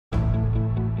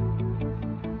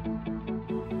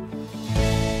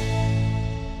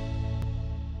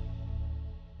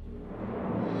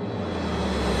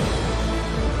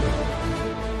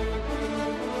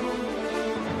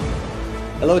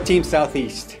Hello Team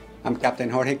Southeast, I'm Captain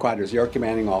Jorge Cuadros, your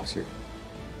commanding officer.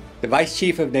 The Vice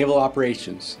Chief of Naval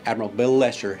Operations, Admiral Bill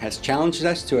Lescher, has challenged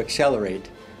us to accelerate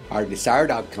our desired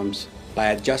outcomes by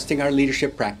adjusting our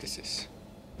leadership practices.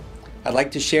 I'd like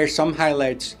to share some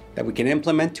highlights that we can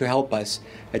implement to help us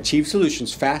achieve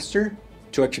solutions faster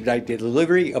to expedite the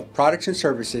delivery of products and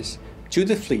services to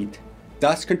the fleet,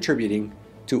 thus contributing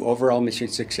to overall mission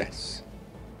success.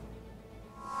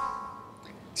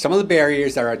 Some of the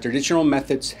barriers that our traditional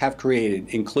methods have created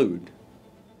include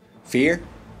fear,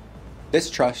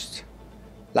 distrust,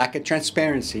 lack of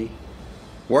transparency,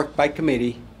 work by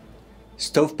committee,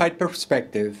 stovepipe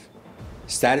perspective,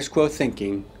 status quo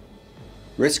thinking,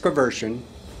 risk aversion,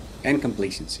 and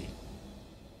complacency.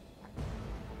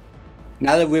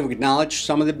 Now that we've acknowledged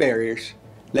some of the barriers,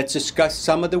 let's discuss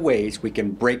some of the ways we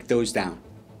can break those down.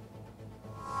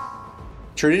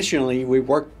 Traditionally, we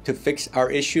work to fix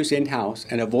our issues in-house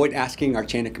and avoid asking our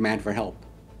chain of command for help.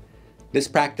 This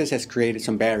practice has created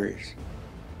some barriers.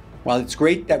 While it's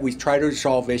great that we try to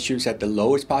resolve issues at the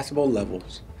lowest possible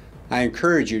levels, I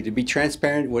encourage you to be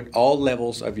transparent with all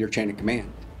levels of your chain of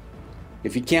command.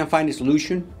 If you can't find a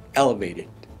solution, elevate it.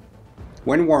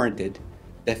 When warranted,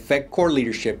 the FEC core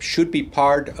leadership should be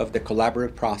part of the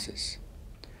collaborative process.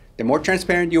 The more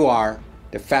transparent you are,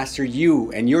 the faster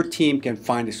you and your team can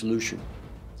find a solution.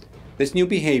 This new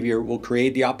behavior will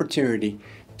create the opportunity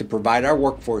to provide our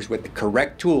workforce with the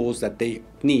correct tools that they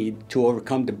need to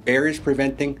overcome the barriers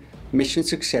preventing mission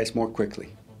success more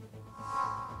quickly.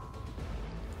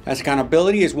 As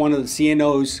accountability is one of the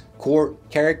CNO's core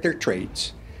character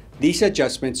traits, these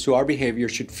adjustments to our behavior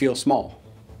should feel small.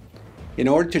 In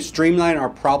order to streamline our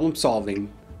problem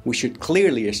solving, we should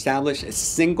clearly establish a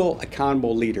single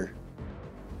accountable leader.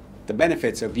 The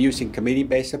benefits of using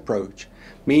committee-based approach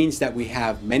means that we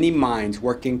have many minds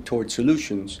working towards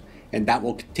solutions, and that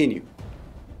will continue.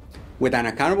 With an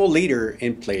accountable leader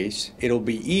in place, it'll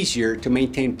be easier to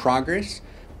maintain progress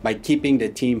by keeping the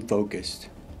team focused.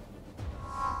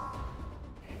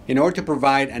 In order to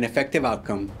provide an effective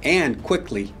outcome, and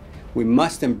quickly, we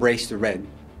must embrace the red.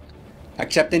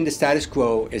 Accepting the status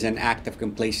quo is an act of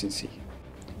complacency.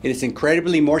 It is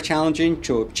incredibly more challenging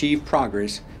to achieve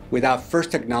progress without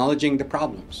first acknowledging the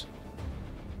problems.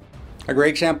 A great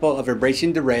example of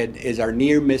embracing the red is our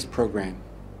near-miss program.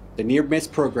 The near-miss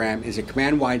program is a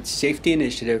command-wide safety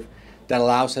initiative that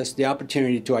allows us the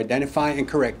opportunity to identify and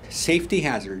correct safety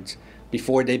hazards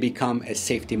before they become a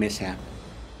safety mishap.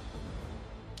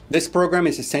 This program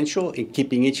is essential in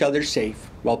keeping each other safe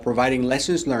while providing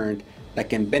lessons learned that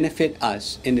can benefit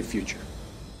us in the future.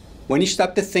 When you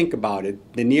stop to think about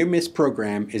it, the near-miss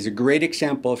program is a great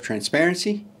example of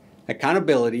transparency,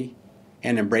 accountability,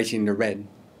 and embracing the red.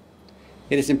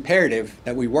 It is imperative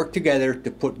that we work together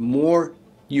to put more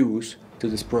use to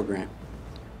this program.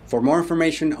 For more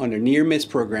information on the near-miss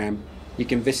program, you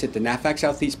can visit the NAVFAC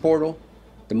Southeast portal,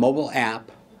 the mobile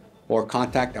app, or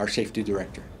contact our safety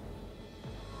director.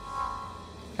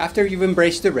 After you've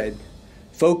embraced the red,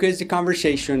 focus the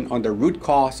conversation on the root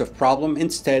cause of problem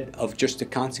instead of just the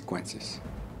consequences.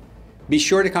 Be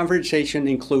sure the conversation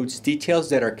includes details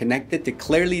that are connected to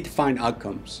clearly defined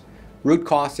outcomes, root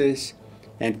causes,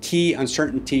 and key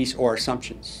uncertainties or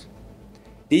assumptions.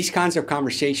 These kinds of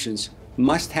conversations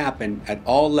must happen at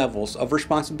all levels of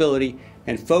responsibility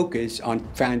and focus on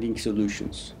finding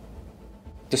solutions.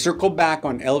 To circle back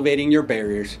on elevating your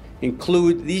barriers,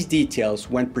 include these details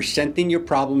when presenting your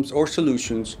problems or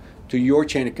solutions to your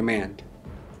chain of command.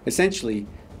 Essentially,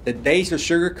 the days of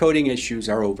sugarcoating issues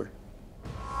are over.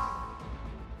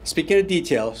 Speaking of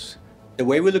details, the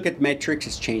way we look at metrics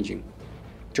is changing.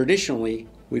 Traditionally,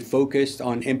 we focused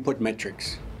on input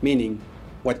metrics, meaning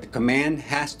what the command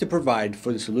has to provide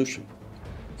for the solution.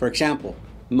 For example,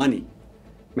 money,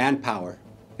 manpower,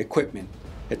 equipment,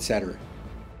 etc.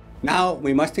 Now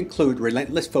we must include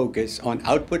relentless focus on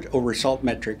output or result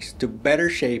metrics to better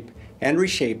shape and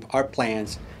reshape our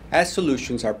plans as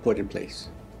solutions are put in place.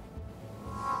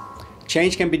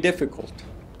 Change can be difficult.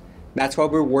 That's why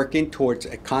we're working towards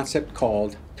a concept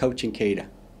called coaching Kata.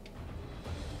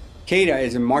 Kata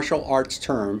is a martial arts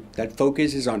term that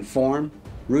focuses on form,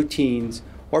 routines,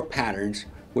 or patterns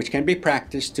which can be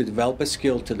practiced to develop a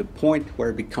skill to the point where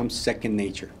it becomes second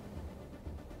nature.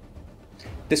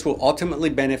 This will ultimately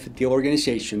benefit the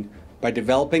organization by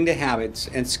developing the habits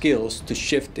and skills to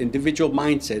shift individual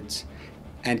mindsets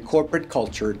and corporate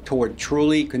culture toward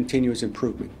truly continuous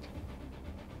improvement.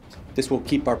 This will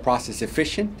keep our process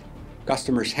efficient,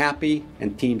 customers happy,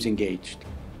 and teams engaged.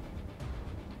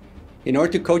 In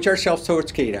order to coach ourselves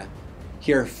towards Kata,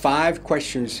 here are 5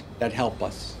 questions that help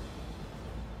us.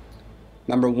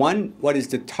 Number 1, what is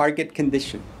the target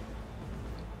condition?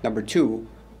 Number 2,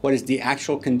 what is the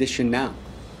actual condition now?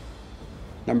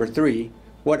 Number 3,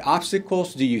 what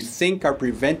obstacles do you think are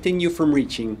preventing you from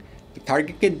reaching the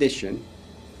target condition,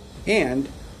 and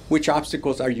which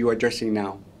obstacles are you addressing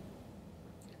now?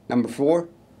 Number 4,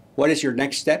 what is your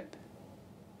next step?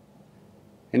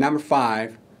 And number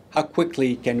 5, how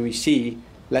quickly can we see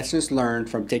lessons learned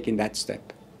from taking that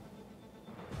step?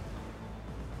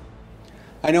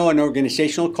 I know an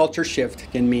organizational culture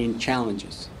shift can mean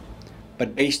challenges,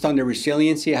 but based on the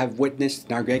resiliency I have witnessed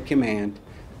in our Great Command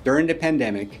during the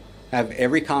pandemic, I have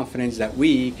every confidence that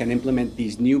we can implement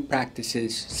these new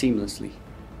practices seamlessly.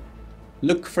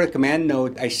 Look for the command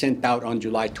note I sent out on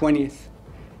July 20th.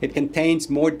 It contains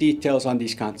more details on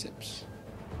these concepts.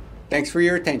 Thanks for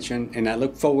your attention, and I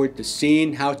look forward to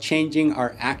seeing how changing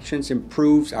our actions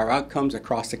improves our outcomes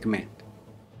across the command.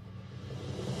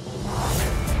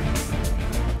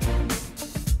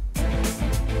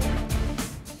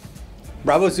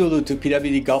 Bravo Zulu to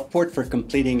PWD Gulfport for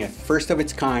completing a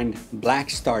first-of-its-kind Black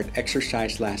Start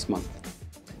exercise last month.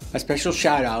 A special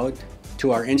shout-out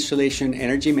to our Installation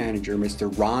Energy Manager,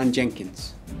 Mr. Ron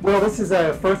Jenkins. Well, this is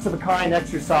a first-of-a-kind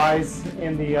exercise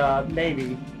in the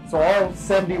Navy. So all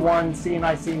 71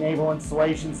 CNIC naval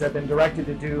installations have been directed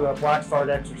to do a Black Start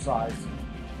exercise.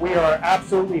 We are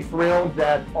absolutely thrilled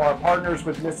that our partners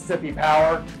with Mississippi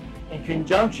Power, in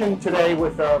conjunction today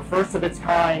with a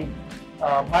first-of-its-kind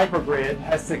microgrid,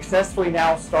 has successfully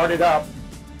now started up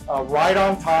right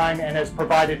on time and has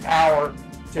provided power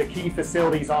to key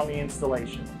facilities on the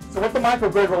installation. So what the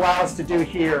microgrid will allow us to do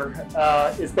here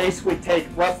is basically take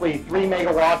roughly 3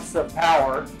 megawatts of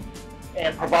power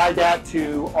and provide that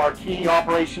to our key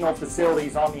operational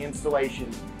facilities on the installation.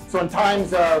 So in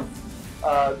times of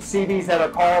CVs that are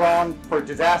called on for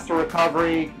disaster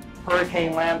recovery,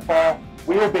 hurricane landfall,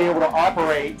 we will be able to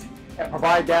operate and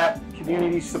provide that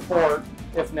community support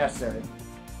if necessary.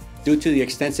 Due to the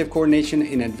extensive coordination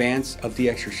in advance of the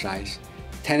exercise,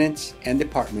 tenants and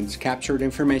departments captured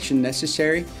information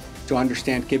necessary to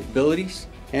understand capabilities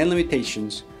and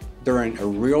limitations during a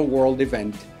real-world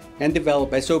event and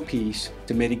develop SOPs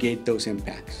to mitigate those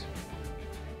impacts.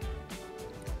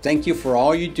 Thank you for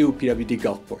all you do, PWD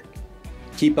Gulfport.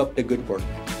 Keep up the good work.